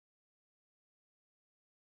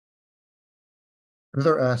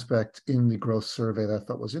 Another aspect in the growth survey that I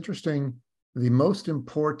thought was interesting, the most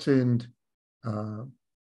important, I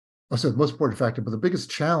said the most important factor, but the biggest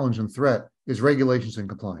challenge and threat is regulations and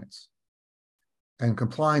compliance. And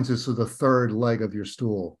compliance is sort of the third leg of your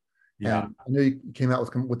stool. Yeah. And I know you came out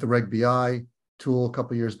with the Reg BI tool a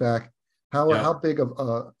couple of years back. How big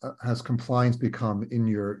of has compliance become in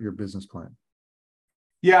your business plan?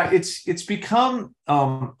 Yeah, it's become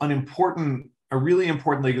a really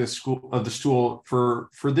important leg of the stool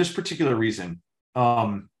for this particular reason.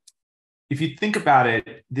 If you think about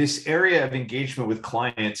it, this area of engagement with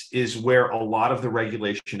clients is where a lot of the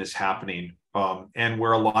regulation is happening, and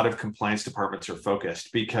where a lot of compliance departments are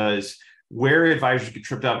focused, because where advisors get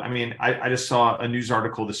tripped up. I mean, I just saw a news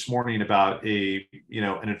article this morning about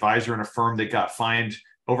an advisor in a firm that got fined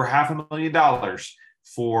over $500,000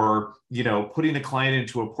 for, putting a client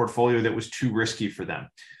into a portfolio that was too risky for them.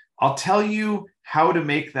 I'll tell you how to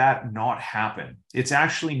make that not happen. It's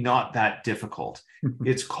actually not that difficult.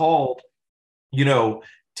 It's called,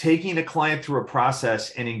 taking a client through a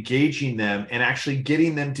process and engaging them and actually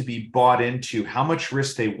getting them to be bought into how much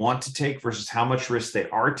risk they want to take versus how much risk they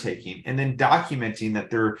are taking, and then documenting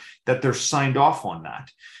that they're signed off on that.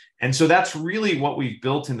 And so that's really what we've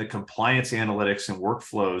built in the compliance analytics and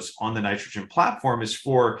workflows on the Nitrogen platform, is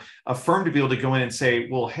for a firm to be able to go in and say,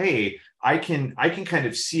 well, hey, I can kind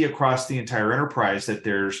of see across the entire enterprise that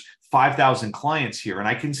there's 5,000 clients here, and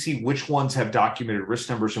I can see which ones have documented risk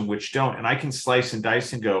numbers and which don't. And I can slice and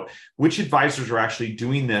dice and go, which advisors are actually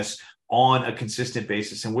doing this on a consistent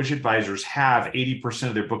basis, and which advisors have 80%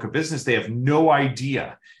 of their book of business. They have no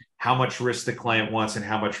idea how much risk the client wants and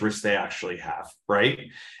how much risk they actually have, right?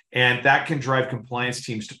 And that can drive compliance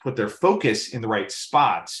teams to put their focus in the right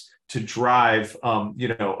spots to drive,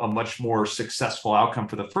 a much more successful outcome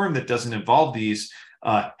for the firm that doesn't involve these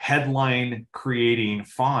headline creating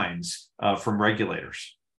fines from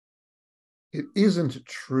regulators. It isn't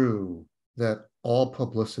true that all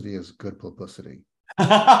publicity is good publicity.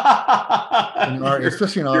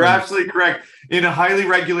 Especially in our you're absolutely correct. In a highly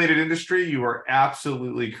regulated industry, you are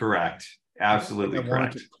absolutely correct. Absolutely correct. I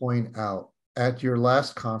wanted to point out, at your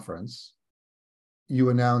last conference, you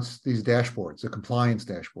announced these dashboards, the compliance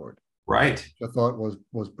dashboard. Right. Which I thought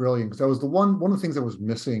was brilliant, because that was one of the things that was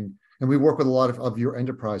missing. And we work with a lot of your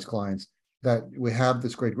enterprise clients, that we have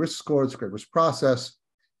this great risk score, this great risk process,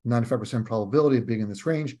 95% probability of being in this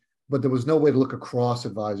range, but there was no way to look across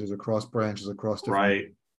advisors, across branches, across different. Right.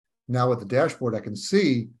 Now with the dashboard, I can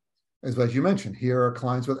see, as you mentioned, here are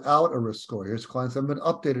clients without a risk score. Here's clients that haven't been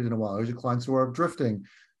updated in a while. Here's your clients who are drifting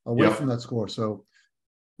away from that score. So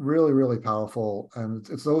really, really powerful. And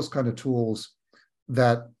it's those kind of tools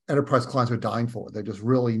that enterprise clients are dying for. They just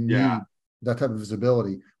really need that type of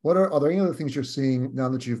visibility. Are there any other things you're seeing now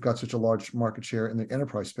that you've got such a large market share in the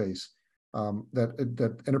enterprise space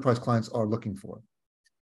that enterprise clients are looking for?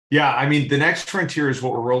 Yeah, I mean, the next frontier is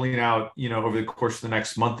what we're rolling out, over the course of the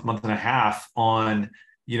next month and a half on,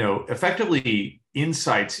 effectively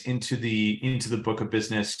insights into the book of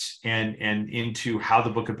business and into how the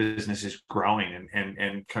book of business is growing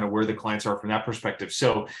and kind of where the clients are from that perspective.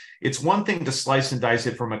 So it's one thing to slice and dice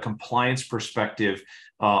it from a compliance perspective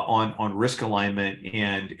on risk alignment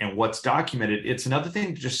and what's documented. It's another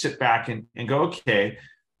thing to just sit back and go, okay,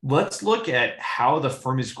 let's look at how the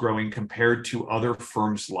firm is growing compared to other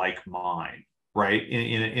firms like mine, right?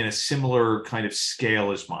 In a similar kind of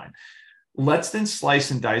scale as mine. Let's then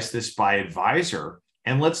slice and dice this by advisor,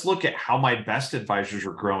 and let's look at how my best advisors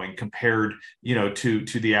are growing compared, to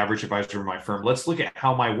the average advisor in my firm. Let's look at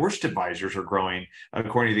how my worst advisors are growing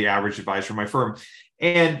according to the average advisor in my firm.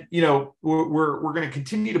 And, we're going to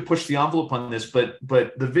continue to push the envelope on this, but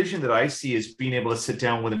the vision that I see is being able to sit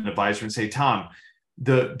down with an advisor and say, Tom,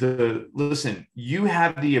 listen, you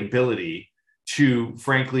have the ability to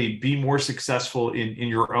frankly be more successful in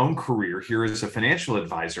your own career here as a financial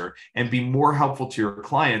advisor and be more helpful to your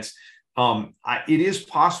clients. It is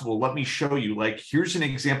possible. Let me show you. Like, here's an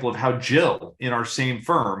example of how Jill in our same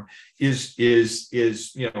firm has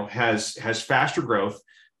faster growth,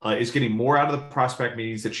 is getting more out of the prospect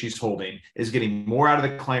meetings that she's holding, is getting more out of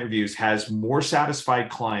the client reviews, has more satisfied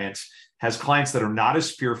clients, has clients that are not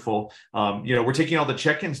as fearful. We're taking all the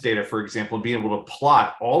check-ins data, for example, and being able to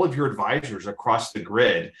plot all of your advisors across the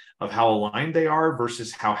grid of how aligned they are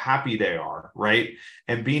versus how happy they are, right?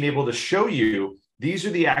 And being able to show you these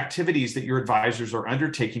are the activities that your advisors are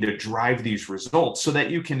undertaking to drive these results, so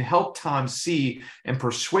that you can help Tom see and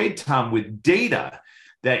persuade Tom with data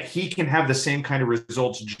that he can have the same kind of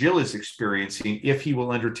results Jill is experiencing if he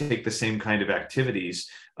will undertake the same kind of activities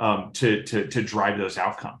to drive those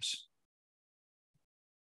outcomes.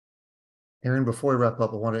 Aaron, before we wrap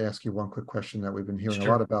up, I want to ask you one quick question that we've been hearing a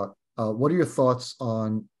lot Sure. about. What are your thoughts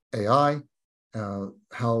on AI?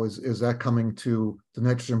 How is that coming to the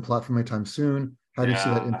nitrogen platform anytime soon? How do you see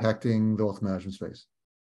that Yeah. impacting the wealth management space?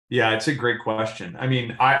 Yeah, it's a great question. I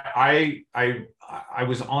mean, I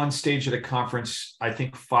was on stage at a conference, I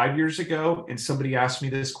think 5 years ago, and somebody asked me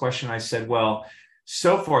this question. I said, well,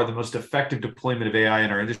 so far the most effective deployment of AI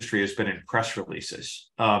in our industry has been in press releases.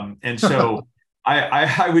 And so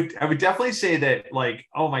I would definitely say that, like,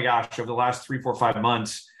 oh my gosh, over the last 3, 4, 5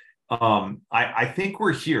 months, I think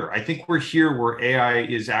we're here. I think we're here where AI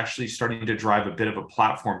is actually starting to drive a bit of a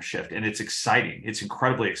platform shift, and it's exciting. It's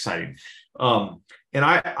incredibly exciting. And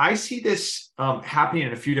I see this happening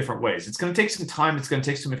in a few different ways. It's going to take some time. It's going to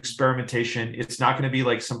take some experimentation. It's not going to be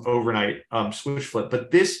like some overnight switch flip. But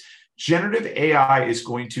this generative AI is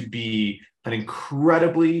going to be an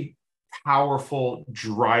incredibly powerful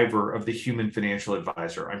driver of the human financial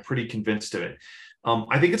advisor. I'm pretty convinced of it.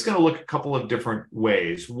 I think it's going to look a couple of different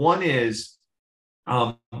ways. One is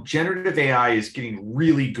generative AI is getting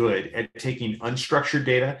really good at taking unstructured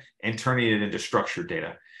data and turning it into structured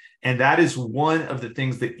data. And that is one of the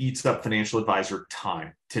things that eats up financial advisor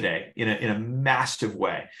time today in a massive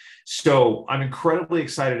way. So I'm incredibly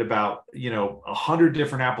excited about, 100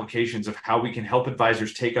 different applications of how we can help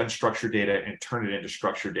advisors take unstructured data and turn it into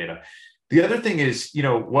structured data. The other thing is,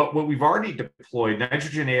 what we've already deployed,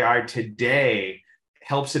 Nitrogen AI today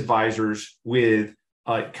helps advisors with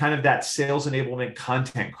kind of that sales enablement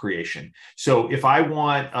content creation. So if I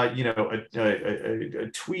want,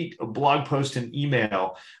 a tweet, a blog post, an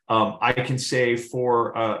email, I can say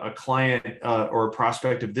for a client or a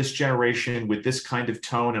prospect of this generation with this kind of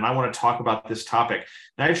tone, and I want to talk about this topic,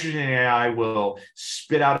 Nitrogen AI will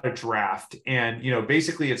spit out a draft. And,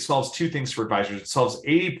 basically it solves two things for advisors. It solves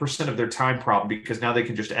 80% of their time problem because now they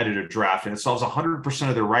can just edit a draft, and it solves 100%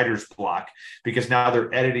 of their writer's block because now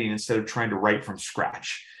they're editing instead of trying to write from scratch.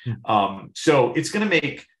 So it's going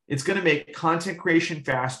to make content creation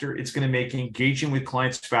faster. It's going to make engaging with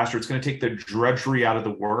clients faster. It's going to take the drudgery out of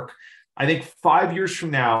the work. I think 5 years from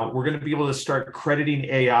now, we're going to be able to start crediting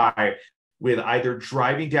AI with either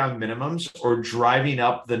driving down minimums or driving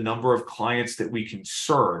up the number of clients that we can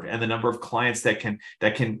serve and the number of clients that can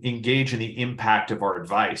engage in the impact of our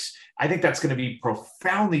advice. I think that's going to be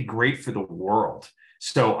profoundly great for the world.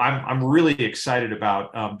 So I'm really excited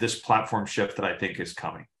about this platform shift that I think is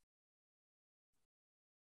coming.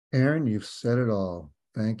 Aaron, you've said it all.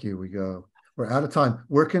 Thank you. We're out of time.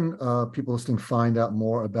 Where can people listening find out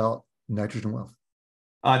more about Nitrogen Wealth?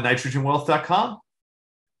 Nitrogenwealth.com.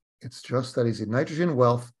 It's just that easy.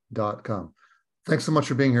 Nitrogenwealth.com. Thanks so much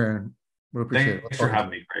for being here, Aaron. We appreciate it. Thanks for having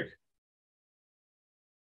me, Craig.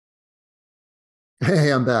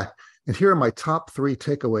 Hey, I'm back. And here are my top 3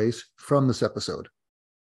 takeaways from this episode.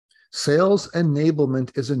 Sales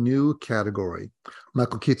enablement is a new category.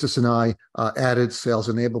 Michael Kitsis and I added sales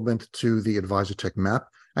enablement to the Advisor Tech map.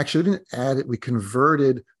 Actually, we didn't add it. We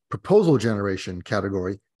converted proposal generation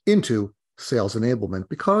category into sales enablement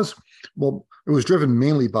because, well, it was driven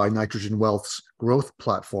mainly by Nitrogen Wealth's growth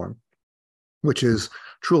platform, which is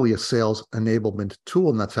truly a sales enablement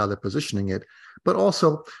tool, and that's how they're positioning it. But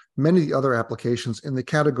also, many of the other applications in the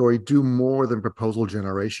category do more than proposal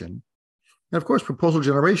generation. And of course, proposal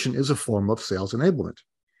generation is a form of sales enablement.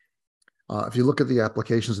 If you look at the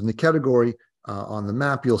applications in the category on the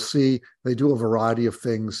map, you'll see they do a variety of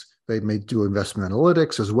things. They may do investment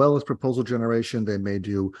analytics as well as proposal generation. They may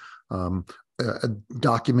do a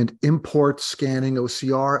document import, scanning,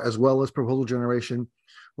 OCR, as well as proposal generation.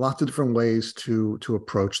 Lots of different ways to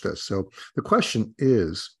approach this. So the question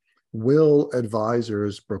is, will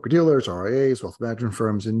advisors, broker-dealers, RIAs, wealth management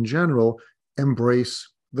firms in general embrace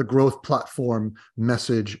the growth platform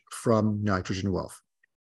message from Nitrogen Wealth?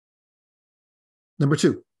 Number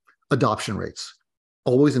 2, adoption rates.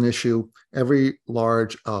 Always an issue. Every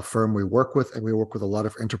large firm we work with, and we work with a lot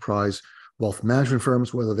of enterprise wealth management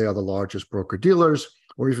firms, whether they are the largest broker-dealers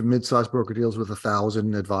or even mid-sized broker-dealers with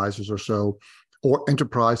 1,000 advisors or so, or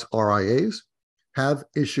enterprise RIAs, have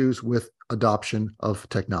issues with adoption of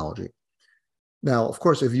technology. Now, of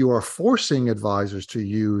course, if you are forcing advisors to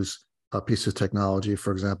use a piece of technology,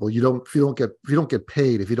 for example, if you don't get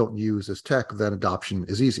paid if you don't use this tech, then adoption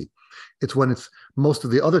is easy. It's when it's most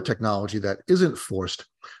of the other technology that isn't forced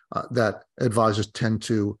that advisors tend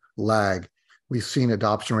to lag. We've seen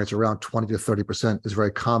adoption rates around 20 to 30% is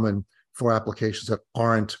very common for applications that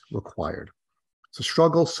aren't required. It's a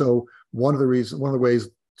struggle. So one of the ways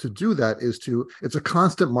to do that is it's a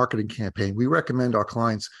constant marketing campaign. We recommend our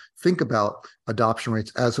clients think about adoption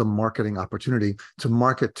rates as a marketing opportunity to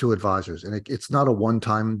market to advisors. And it's not a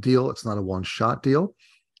one-time deal. It's not a one-shot deal.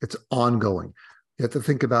 It's ongoing. You have to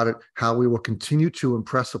think about it, how we will continue to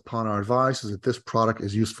impress upon our advisors that this product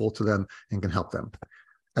is useful to them and can help them.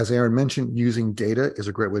 As Aaron mentioned, using data is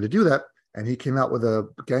a great way to do that. And he came out with a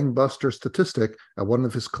gangbuster statistic at one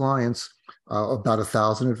of his clients, about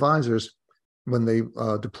 1,000 advisors. When they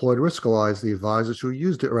deployed Riskalyze, the advisors who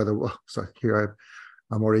used it, or rather, sorry, here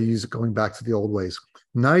I'm already going back to the old ways.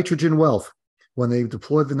 Nitrogen Wealth, when they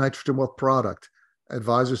deployed the Nitrogen Wealth product,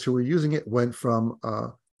 advisors who were using it went from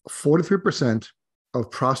 43% of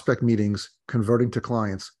prospect meetings converting to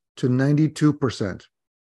clients to 92%.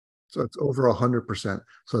 So it's over 100%.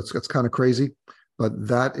 So it's kind of crazy, but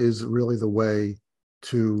that is really the way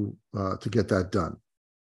to get that done.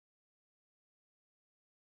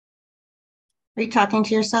 Are you talking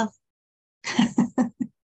to yourself?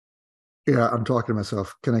 Yeah, I'm talking to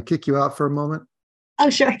myself. Can I kick you out for a moment? Oh,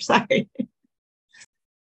 sure. Sorry.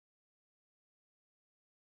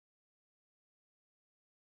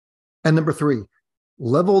 And number 3,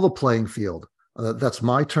 level the playing field. That's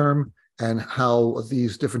my term, and how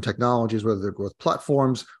these different technologies, whether they're growth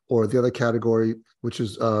platforms or the other category, which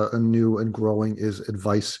is a new and growing, is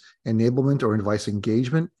advice enablement or advice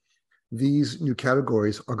engagement. These new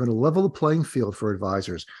categories are going to level the playing field for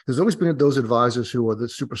advisors. There's always been those advisors who are the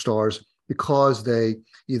superstars because they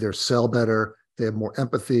either sell better, they have more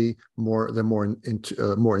empathy, they're more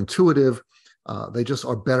intuitive, they just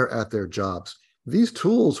are better at their jobs. These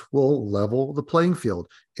tools will level the playing field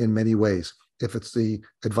in many ways. If it's the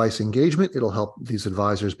advice engagement, it'll help these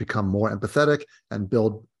advisors become more empathetic and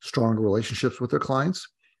build stronger relationships with their clients.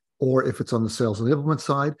 Or if it's on the sales enablement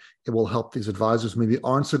side, it will help these advisors maybe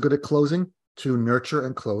aren't so good at closing to nurture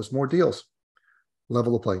and close more deals.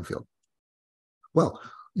 Level the playing field. Well,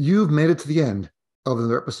 you've made it to the end of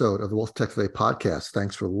another episode of the Wealth Tech Today podcast.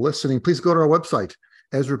 Thanks for listening. Please go to our website,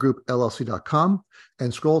 EzraGroupLLC.com,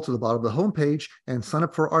 and scroll to the bottom of the homepage and sign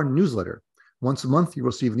up for our newsletter. Once a month, you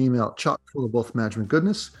receive an email chock full of wealth management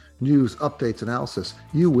goodness, news, updates, analysis.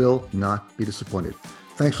 You will not be disappointed.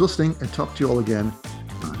 Thanks for listening, and talk to you all again